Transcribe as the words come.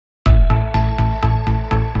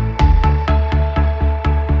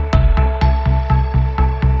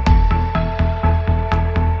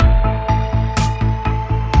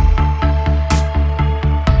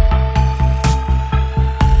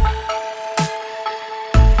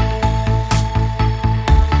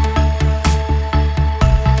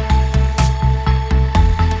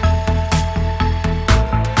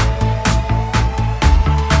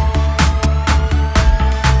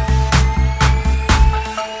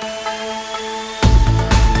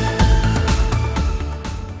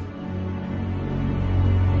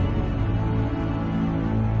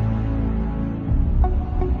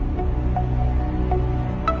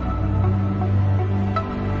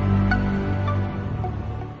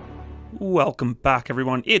Welcome back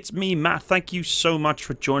everyone, it's me Matt. Thank you so much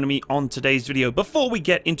for joining me on today's video. Before we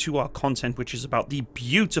get into our content, which is about the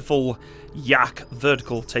beautiful Yak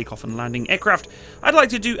vertical takeoff and landing aircraft, I'd like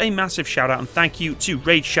to do a massive shout out and thank you to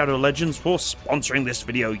Raid Shadow Legends for sponsoring this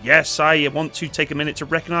video. Yes, I want to take a minute to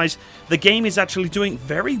recognize the game is actually doing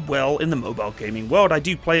very well in the mobile gaming world. I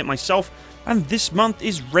do play it myself, and this month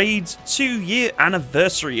is Raid's 2-year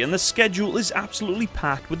anniversary, and the schedule is absolutely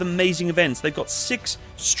packed with amazing events. They've got 6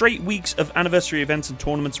 straight weeks of anniversary events and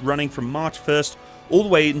tournaments running from March 1st all the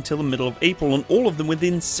way until the middle of April, and all of them with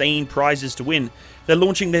insane prizes to win. They're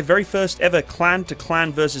launching their very first ever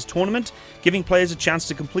clan-to-clan versus tournament, giving players a chance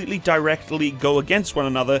to completely directly go against one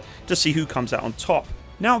another to see who comes out on top.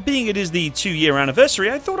 Now, being it is the 2-year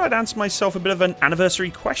anniversary, I thought I'd answer myself a bit of an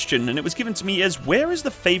anniversary question, and it was given to me as, where is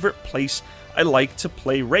the favourite place I like to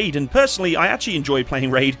play Raid? And personally, I actually enjoy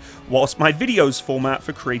playing Raid whilst my videos format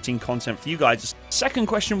for creating content for you guys. The second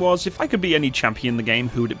question was, if I could be any champion in the game,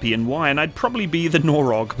 who would it be and why? And I'd probably be the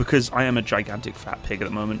Norog, because I am a gigantic fat pig at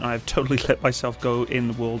the moment. I have totally let myself go in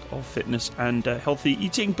the world of fitness and healthy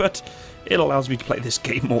eating, but it allows me to play this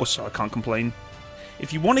game more, so I can't complain.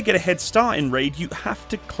 If you want to get a head start in Raid, you have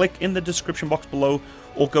to click in the description box below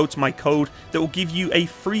or go to my code that will give you a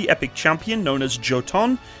free epic champion known as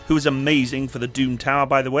Jotun, who is amazing for the Doom Tower,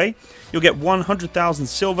 by the way. You'll get 100,000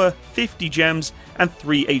 silver, 50 gems, and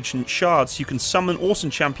 3 ancient shards. You can summon awesome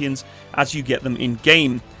champions as you get them in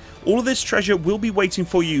game. All of this treasure will be waiting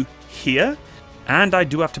for you here, and I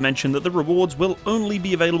do have to mention that the rewards will only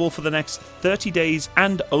be available for the next 30 days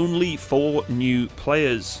and only for new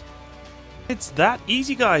players. It's that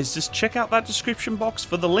easy, guys. Just check out that description box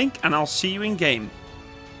for the link and I'll see you in game.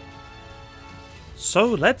 So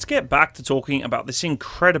let's get back to talking about this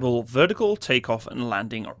incredible vertical takeoff and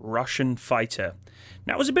landing Russian fighter.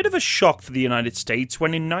 Now, it was a bit of a shock for the United States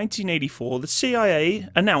when in 1984 the CIA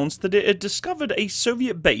announced that it had discovered a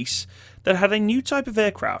Soviet base that had a new type of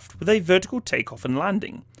aircraft with a vertical takeoff and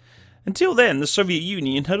landing. Until then, the Soviet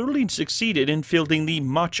Union had only succeeded in fielding the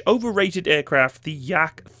much overrated aircraft, the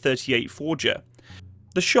Yak-38 Forger.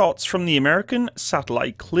 The shots from the American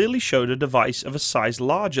satellite clearly showed a device of a size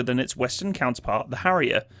larger than its Western counterpart, the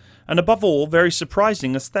Harrier, and above all, very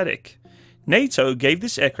surprising aesthetic. NATO gave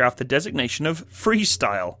this aircraft the designation of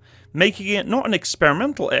Freestyle, making it not an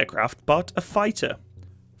experimental aircraft, but a fighter.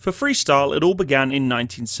 For Freestyle, it all began in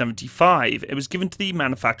 1975. It was given to the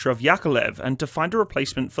manufacturer of Yakovlev and to find a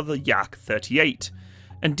replacement for the Yak-38.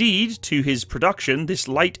 Indeed, to his production, this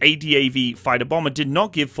light ADAV fighter bomber did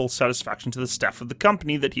not give full satisfaction to the staff of the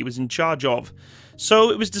company that he was in charge of. So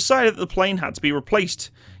it was decided that the plane had to be replaced.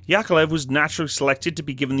 Yakovlev was naturally selected to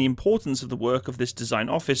be given the importance of the work of this design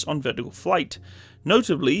office on vertical flight,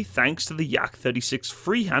 notably thanks to the Yak-36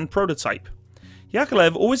 freehand prototype.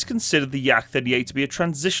 Yakovlev always considered the Yak-38 to be a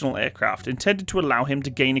transitional aircraft intended to allow him to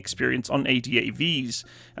gain experience on ADAVs,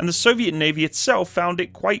 and the Soviet Navy itself found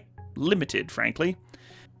it quite limited, frankly.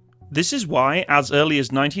 This is why, as early as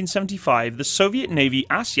 1975, the Soviet Navy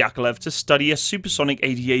asked Yakovlev to study a supersonic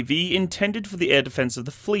ADAV intended for the air defense of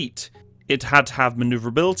the fleet. It had to have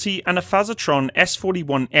maneuverability and a Phasotron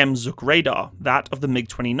S-41M Zuk radar, that of the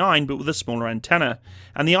MiG-29 but with a smaller antenna,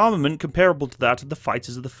 and the armament comparable to that of the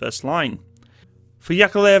fighters of the first line. For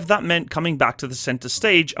Yakovlev, that meant coming back to the center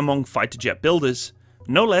stage among fighter jet builders.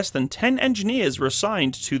 No less than 10 engineers were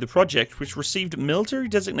assigned to the project, which received military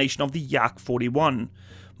designation of the Yak-41.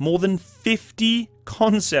 More than 50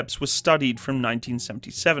 concepts were studied from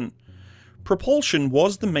 1977. Propulsion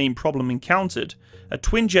was the main problem encountered. A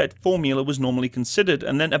twin-jet formula was normally considered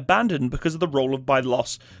and then abandoned because of the roll by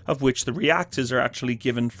loss of which the reactors are actually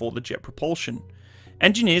given for the jet propulsion.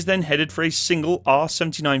 Engineers then headed for a single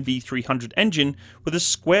R79V300 engine with a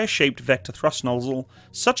square-shaped vector thrust nozzle,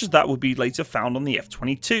 such as that would be later found on the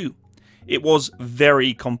F-22. It was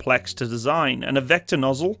very complex to design, and a vector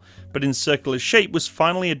nozzle, but in circular shape, was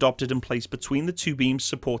finally adopted and placed between the two beams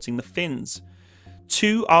supporting the fins.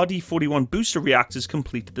 2 RD-41 booster reactors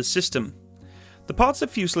completed the system. The parts of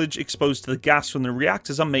the fuselage exposed to the gas from the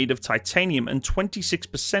reactors are made of titanium, and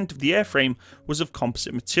 26% of the airframe was of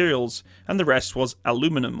composite materials, and the rest was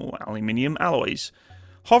aluminum or aluminium alloys.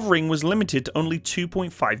 Hovering was limited to only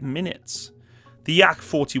 2.5 minutes. The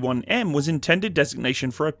Yak-41M was intended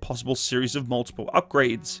designation for a possible series of multiple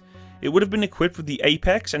upgrades. It would have been equipped with the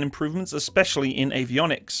Apex and improvements especially in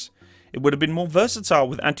avionics. It would have been more versatile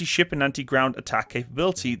with anti-ship and anti-ground attack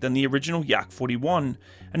capability than the original Yak-41,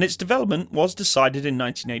 and its development was decided in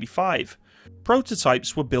 1985.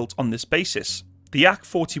 Prototypes were built on this basis. The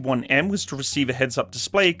Yak-41M was to receive a heads-up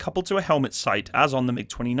display coupled to a helmet sight, as on the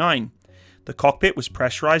MiG-29. The cockpit was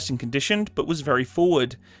pressurized and conditioned, but was very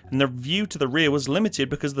forward, and the view to the rear was limited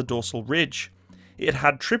because of the dorsal ridge. It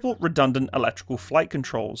had triple redundant electrical flight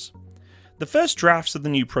controls. The first drafts of the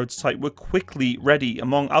new prototype were quickly ready,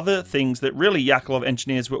 among other things that really Yakovlev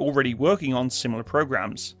engineers were already working on similar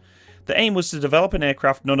programs. The aim was to develop an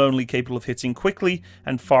aircraft not only capable of hitting quickly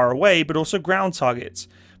and far away, but also ground targets,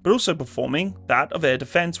 but also performing that of air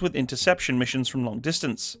defense with interception missions from long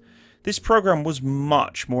distance. This program was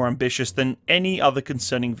much more ambitious than any other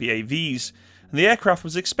concerning VAVs, and the aircraft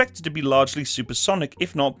was expected to be largely supersonic,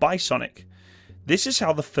 if not bisonic. This is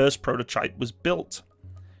how the first prototype was built.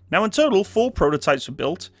 Now in total, 4 prototypes were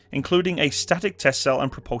built, including a static test cell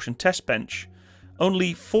and propulsion test bench.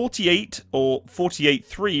 Only 48 or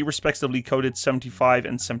 48-3, respectively coded 75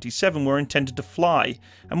 and 77, were intended to fly,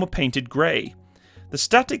 and were painted grey. The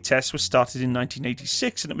static test was started in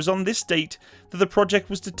 1986, and it was on this date that the project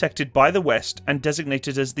was detected by the West and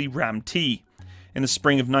designated as the RAM-T. In the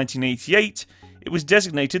spring of 1988, it was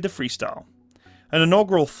designated the Freestyle. An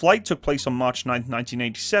inaugural flight took place on March 9,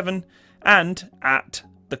 1987, and at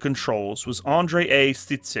the controls was Andrei A.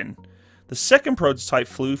 Stitsin. The second prototype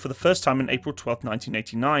flew for the first time on April 12,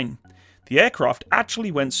 1989. The aircraft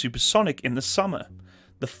actually went supersonic in the summer.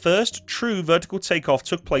 The first true vertical takeoff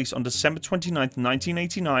took place on December 29,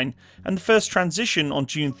 1989, and the first transition on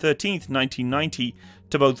June 13, 1990,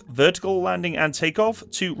 to both vertical landing and takeoff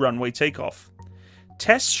to runway takeoff.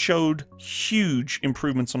 Tests showed huge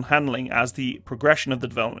improvements on handling as the progression of the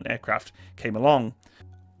development aircraft came along.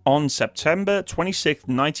 On September 26,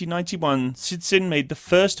 1991, Stitsin made the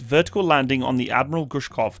first vertical landing on the Admiral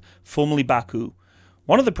Grushkov, formerly Baku.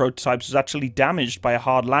 One of the prototypes was actually damaged by a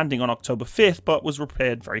hard landing on October 5th, but was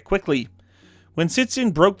repaired very quickly. When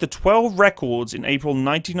Stitsin broke the 12 records in April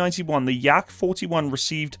 1991, the Yak-41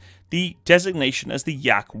 received the designation as the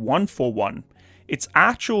Yak-141. Its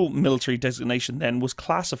actual military designation then was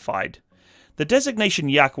classified. The designation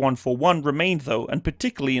Yak-141 remained though, and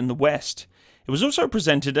particularly in the West. It was also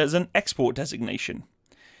presented as an export designation.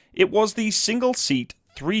 It was the single-seat,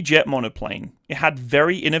 3-jet monoplane. It had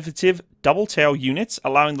very innovative double-tail units,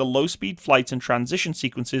 allowing the low-speed flights and transition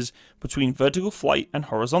sequences between vertical flight and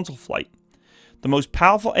horizontal flight. The most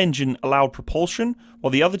powerful engine allowed propulsion,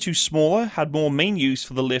 while the other 2 smaller had more main use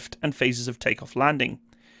for the lift and phases of takeoff landing.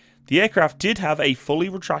 The aircraft did have a fully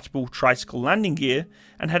retractable tricycle landing gear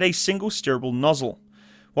and had a single steerable nozzle,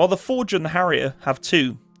 while the Forger and the Harrier have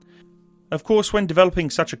 2. Of course, when developing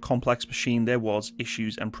such a complex machine, there was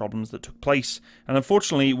issues and problems that took place, and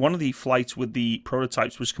unfortunately one of the flights with the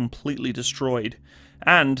prototypes was completely destroyed,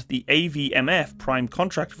 and the AVMF, prime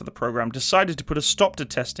contractor for the program, decided to put a stop to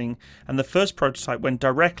testing, and the first prototype went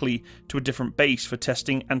directly to a different base for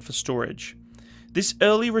testing and for storage. This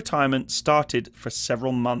early retirement started for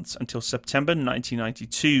several months until September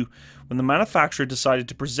 1992, when the manufacturer decided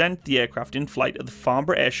to present the aircraft in flight at the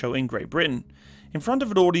Farnborough Air Show in Great Britain. In front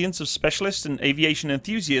of an audience of specialists and aviation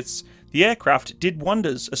enthusiasts, the aircraft did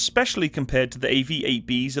wonders, especially compared to the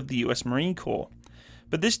AV-8Bs of the US Marine Corps.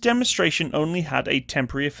 But this demonstration only had a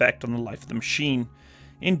temporary effect on the life of the machine.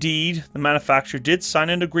 Indeed, the manufacturer did sign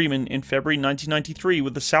an agreement in February 1993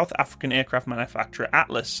 with the South African aircraft manufacturer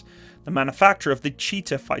Atlas, the manufacturer of the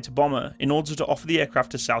Cheetah fighter bomber, in order to offer the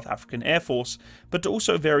aircraft to South African Air Force, but to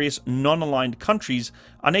also various non-aligned countries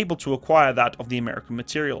unable to acquire that of the American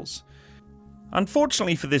materials.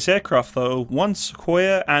 Unfortunately for this aircraft though, once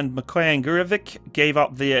Koya and Mikoyan-Gurevich gave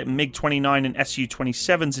up their MiG-29 and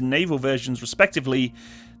Su-27s in naval versions respectively,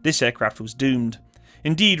 this aircraft was doomed.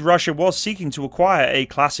 Indeed, Russia was seeking to acquire a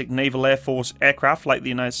classic Naval Air Force aircraft like the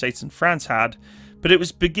United States and France had, but it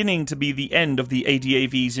was beginning to be the end of the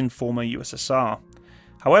ADAVs in former USSR.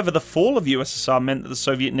 However, the fall of USSR meant that the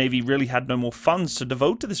Soviet Navy really had no more funds to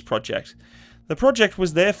devote to this project. The project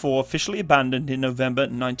was therefore officially abandoned in November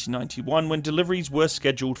 1991 when deliveries were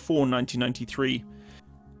scheduled for 1993.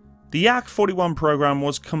 The Yak-41 program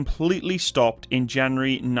was completely stopped in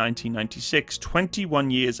January 1996,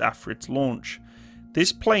 21 years after its launch.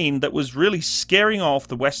 This plane that was really scaring off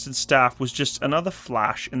the Western staff was just another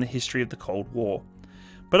flash in the history of the Cold War.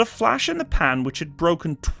 But a flash in the pan which had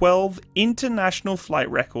broken 12 international flight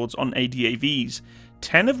records on ADAVs,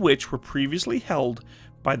 10 of which were previously held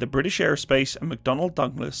by the British Aerospace and McDonnell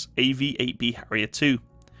Douglas AV-8B Harrier II.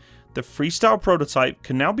 The Freestyle prototype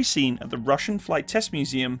can now be seen at the Russian Flight Test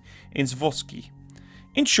Museum in Zvotsky.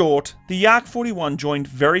 In short, the Yak-41 joined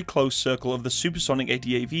very close circle of the supersonic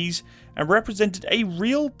ADAVs and represented a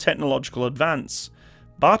real technological advance.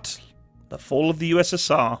 But the fall of the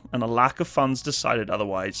USSR and a lack of funds decided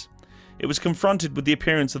otherwise. It was confronted with the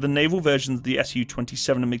appearance of the naval versions of the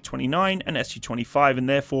Su-27 and MiG-29 and Su-25 and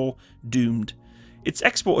therefore doomed. its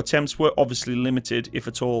export attempts were obviously limited, if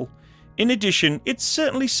at all. In addition, it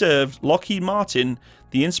certainly served Lockheed Martin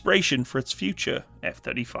the inspiration for its future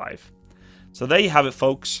F-35. So there you have it,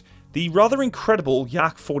 folks. The rather incredible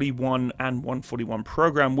Yak-41 and 141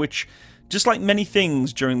 program, which, just like many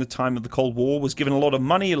things during the time of the Cold War, was given a lot of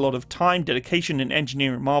money, a lot of time, dedication, and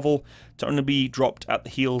engineering marvel to only be dropped at the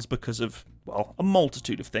heels because of, well, a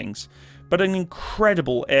multitude of things. But an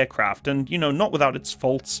incredible aircraft, and, you know, not without its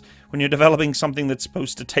faults. When you're developing something that's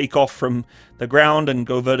supposed to take off from the ground and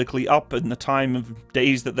go vertically up in the time of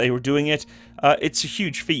days that they were doing it, it's a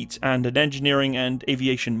huge feat and an engineering and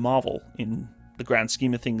aviation marvel in the grand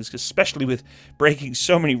scheme of things, especially with breaking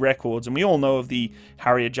so many records. And we all know of the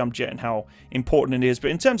Harrier jump jet and how important it is, but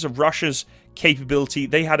in terms of Russia's capability,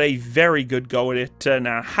 they had a very good go at it.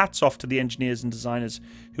 Now, hats off to the engineers and designers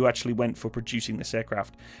who actually went for producing this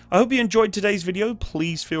aircraft. I hope you enjoyed today's video.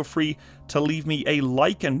 Please feel free to leave me a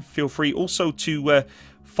like, and feel free also to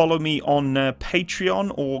follow me on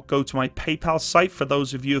Patreon, or go to my PayPal site for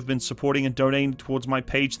those of you who have been supporting and donating towards my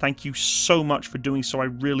page. Thank you so much for doing so. I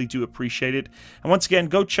really do appreciate it. And once again,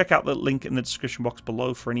 go check out the link in the description box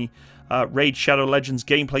below for any Raid Shadow Legends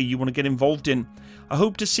gameplay you want to get involved in. I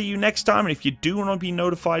hope to see you next time, and if you do want to be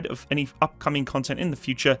notified of any upcoming content in the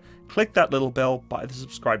future, click that little bell by the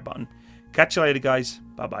subscribe button. Catch you later, guys.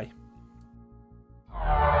 Bye-bye.